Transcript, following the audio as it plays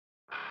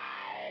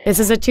This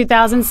is a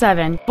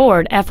 2007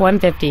 Ford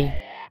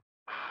F-150.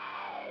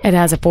 It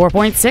has a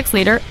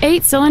 4.6-liter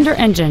 8-cylinder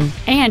engine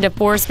and a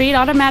 4-speed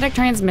automatic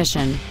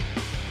transmission.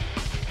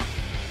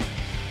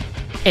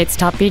 Its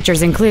top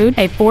features include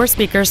a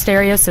 4-speaker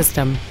stereo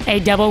system, a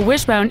double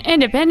wishbone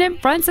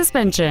independent front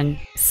suspension,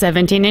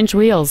 17-inch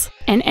wheels,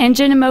 an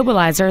engine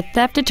immobilizer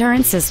theft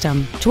deterrent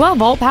system,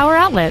 12-volt power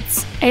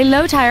outlets, a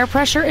low tire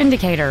pressure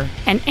indicator,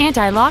 an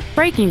anti-lock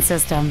braking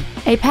system,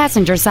 a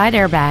passenger side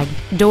airbag,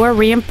 door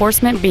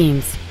reinforcement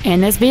beams,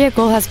 and this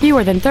vehicle has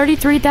fewer than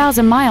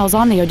 33,000 miles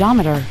on the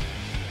odometer.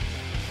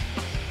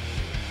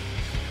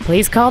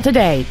 Please call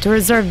today to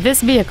reserve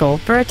this vehicle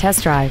for a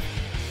test drive.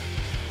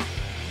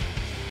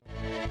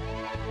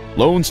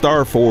 Lone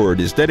Star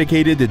Ford is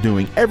dedicated to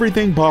doing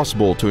everything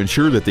possible to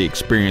ensure that the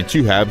experience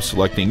you have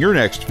selecting your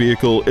next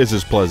vehicle is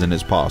as pleasant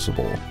as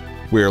possible.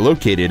 We are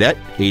located at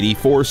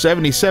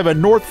 8477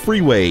 North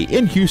Freeway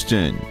in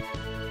Houston.